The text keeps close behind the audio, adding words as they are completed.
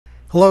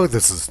Hello,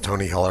 this is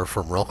Tony Heller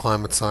from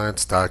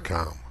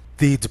RealClimateScience.com.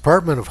 The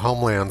Department of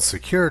Homeland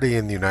Security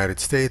in the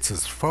United States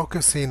is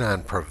focusing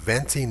on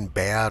preventing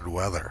bad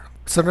weather.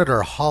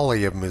 Senator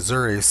Hawley of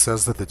Missouri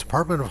says that the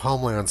Department of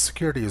Homeland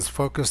Security is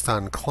focused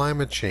on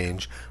climate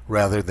change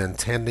rather than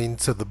tending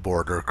to the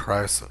border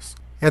crisis.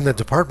 And the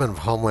Department of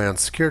Homeland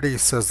Security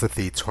says that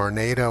the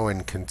tornado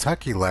in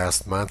Kentucky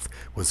last month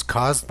was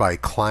caused by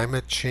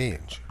climate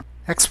change.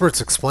 Experts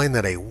explain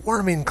that a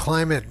warming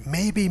climate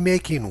may be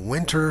making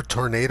winter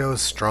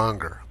tornadoes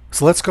stronger.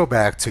 So let's go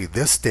back to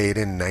this date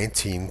in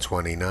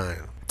 1929.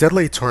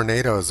 Deadly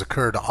tornadoes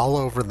occurred all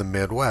over the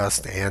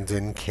Midwest and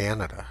in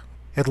Canada.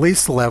 At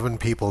least 11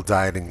 people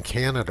died in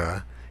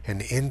Canada,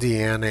 and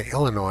Indiana,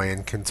 Illinois,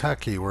 and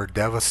Kentucky were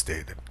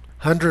devastated.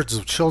 Hundreds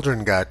of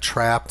children got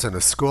trapped in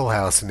a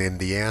schoolhouse in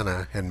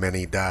Indiana, and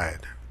many died.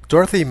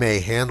 Dorothy Mae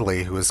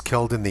Handley, who was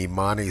killed in the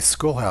Monty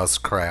schoolhouse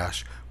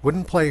crash,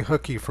 wouldn't play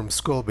hooky from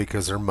school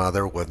because her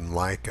mother wouldn't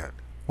like it.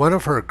 One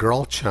of her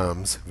girl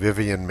chums,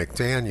 Vivian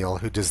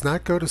McDaniel, who does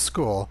not go to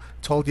school,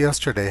 told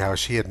yesterday how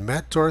she had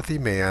met Dorothy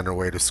Mae on her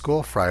way to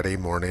school Friday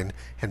morning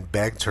and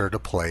begged her to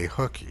play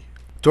hooky.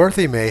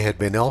 Dorothy Mae had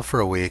been ill for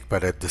a week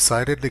but had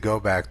decided to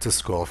go back to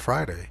school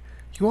Friday.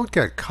 "You won't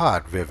get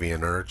caught,"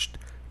 Vivian urged.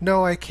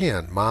 "No, I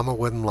can't. Mama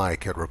wouldn't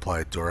like it,"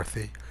 replied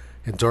Dorothy.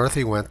 And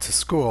Dorothy went to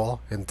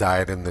school and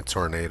died in the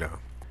tornado.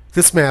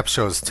 This map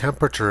shows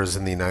temperatures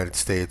in the United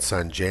States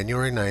on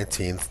January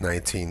 19,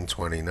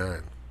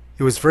 1929.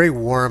 It was very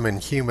warm and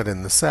humid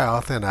in the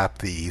south and up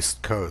the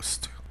east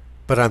coast.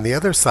 But on the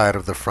other side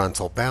of the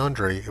frontal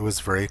boundary, it was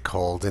very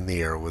cold and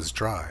the air was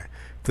dry.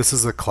 This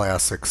is a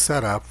classic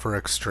setup for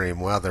extreme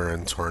weather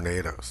and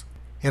tornadoes.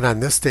 And on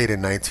this date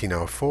in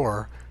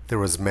 1904, there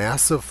was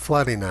massive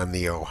flooding on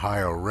the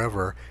Ohio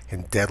River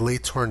and deadly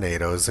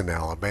tornadoes in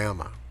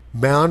Alabama.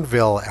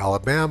 Moundville,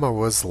 Alabama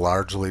was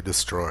largely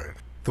destroyed.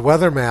 The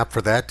weather map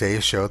for that day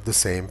showed the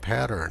same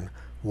pattern: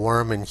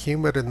 warm and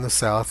humid in the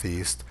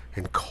southeast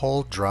and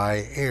cold,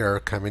 dry air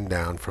coming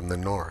down from the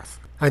north.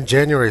 On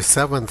January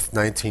 7,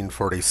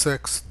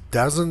 1946,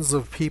 dozens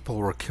of people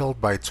were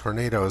killed by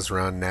tornadoes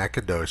around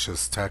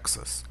Nacogdoches,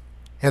 Texas.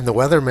 And the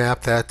weather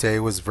map that day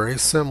was very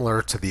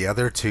similar to the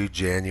other two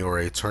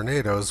January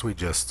tornadoes we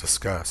just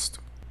discussed.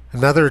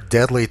 Another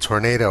deadly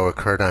tornado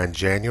occurred on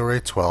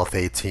January 12,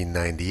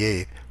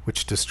 1898,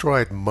 which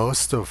destroyed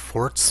most of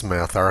Fort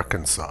Smith,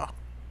 Arkansas.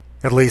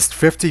 At least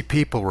 50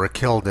 people were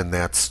killed in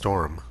that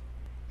storm.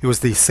 It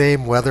was the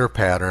same weather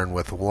pattern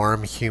with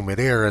warm, humid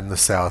air in the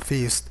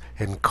southeast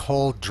and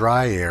cold,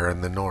 dry air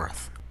in the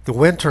north. The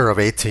winter of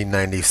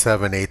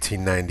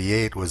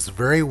 1897-1898 was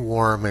very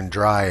warm and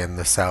dry in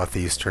the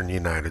southeastern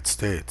United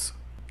States.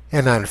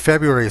 And on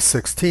February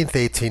 16,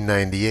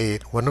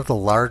 1898, one of the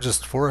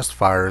largest forest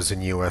fires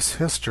in U.S.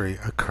 history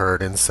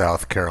occurred in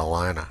South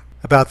Carolina.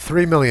 About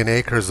 3 million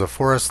acres of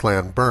forest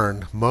land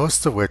burned,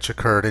 most of which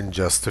occurred in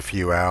just a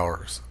few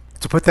hours.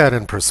 To put that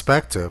in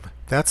perspective,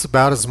 that's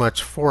about as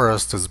much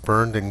forest as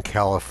burned in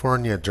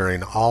California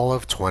during all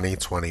of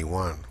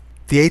 2021.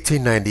 The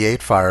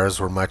 1898 fires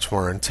were much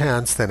more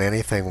intense than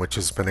anything which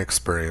has been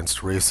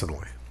experienced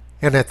recently.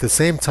 And at the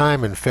same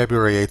time in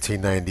February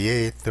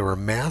 1898, there were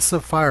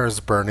massive fires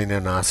burning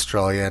in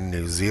Australia and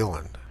New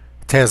Zealand.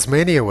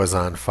 Tasmania was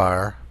on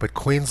fire, but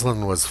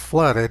Queensland was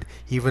flooded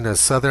even as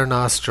southern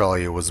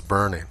Australia was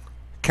burning.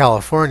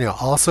 California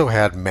also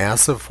had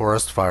massive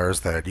forest fires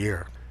that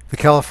year. The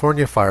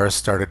California fires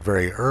started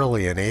very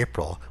early in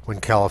April,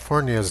 when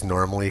California is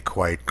normally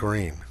quite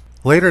green.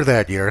 Later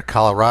that year,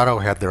 Colorado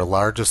had their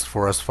largest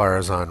forest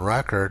fires on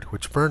record,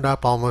 which burned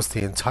up almost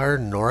the entire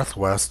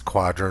northwest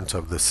quadrant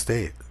of the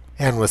state.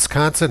 And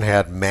Wisconsin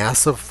had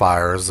massive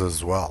fires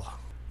as well.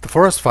 The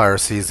forest fire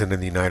season in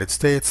the United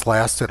States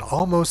lasted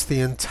almost the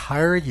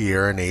entire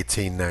year in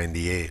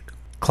 1898.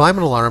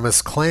 Climate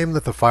alarmists claim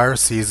that the fire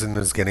season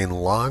is getting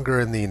longer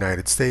in the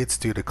United States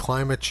due to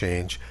climate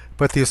change,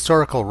 but the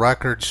historical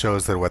record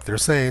shows that what they're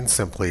saying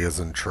simply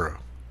isn't true.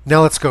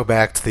 Now let's go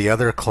back to the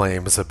other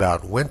claims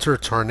about winter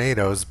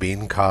tornadoes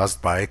being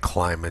caused by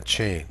climate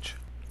change.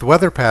 The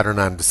weather pattern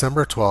on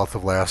December 12th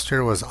of last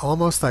year was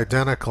almost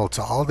identical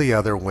to all the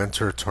other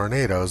winter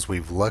tornadoes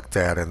we've looked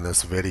at in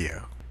this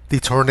video. The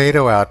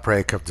tornado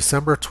outbreak of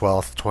December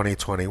 12th,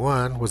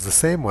 2021 was the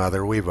same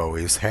weather we've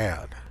always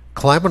had.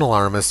 Climate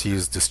alarmists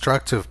use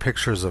destructive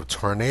pictures of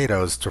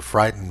tornadoes to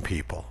frighten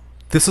people.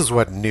 This is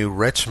what New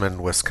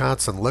Richmond,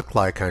 Wisconsin looked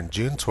like on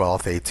June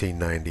 12,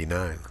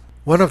 1899.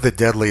 One of the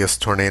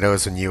deadliest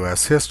tornadoes in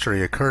U.S.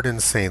 history occurred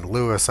in St.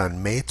 Louis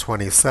on May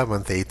 27,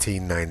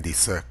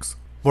 1896.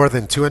 More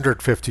than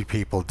 250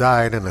 people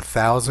died and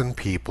 1,000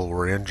 people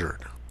were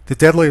injured. The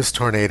deadliest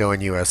tornado in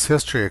U.S.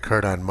 history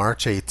occurred on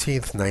March 18,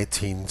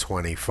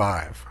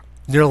 1925.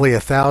 Nearly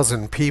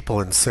 1,000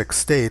 people in 6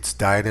 states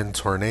died in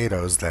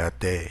tornadoes that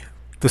day.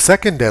 The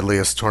second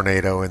deadliest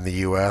tornado in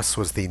the U.S.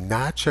 was the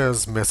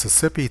Natchez,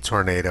 Mississippi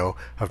tornado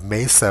of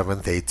May 7,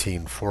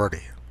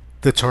 1840.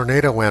 The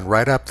tornado went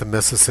right up the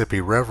Mississippi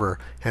River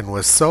and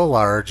was so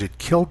large it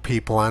killed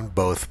people on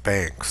both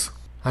banks.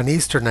 On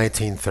Easter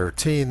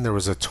 1913, there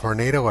was a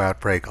tornado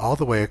outbreak all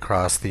the way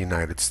across the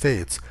United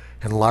States,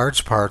 and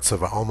large parts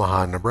of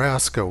Omaha,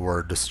 Nebraska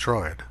were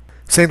destroyed.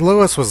 St.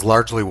 Louis was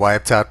largely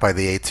wiped out by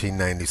the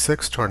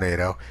 1896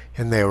 tornado,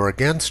 and they were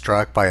again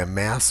struck by a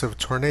massive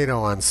tornado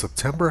on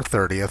September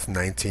 30th,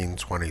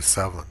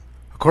 1927.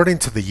 According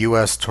to the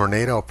U.S.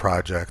 Tornado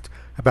Project,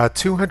 about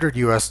 200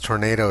 U.S.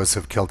 tornadoes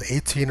have killed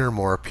 18 or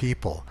more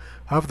people.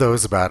 Of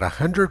those, about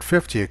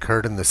 150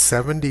 occurred in the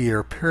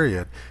 70-year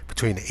period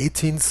between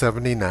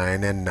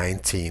 1879 and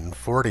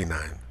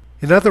 1949.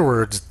 In other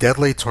words,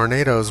 deadly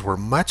tornadoes were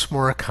much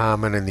more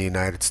common in the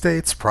United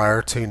States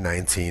prior to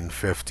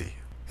 1950.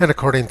 And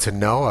according to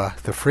NOAA,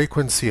 the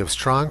frequency of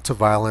strong to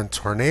violent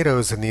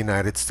tornadoes in the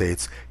United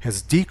States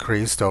has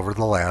decreased over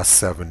the last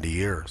 70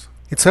 years.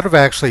 Instead of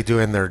actually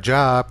doing their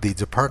job, the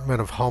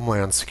Department of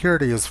Homeland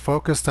Security is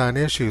focused on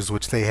issues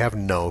which they have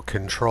no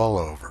control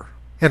over.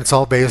 And it's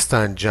all based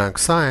on junk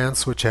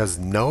science, which has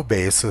no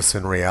basis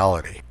in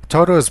reality.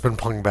 Toto has been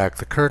pulling back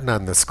the curtain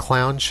on this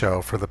clown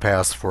show for the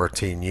past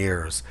 14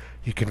 years.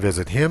 You can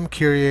visit him,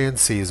 Curie, and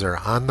Caesar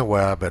on the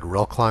web at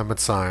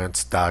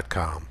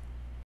realclimatescience.com.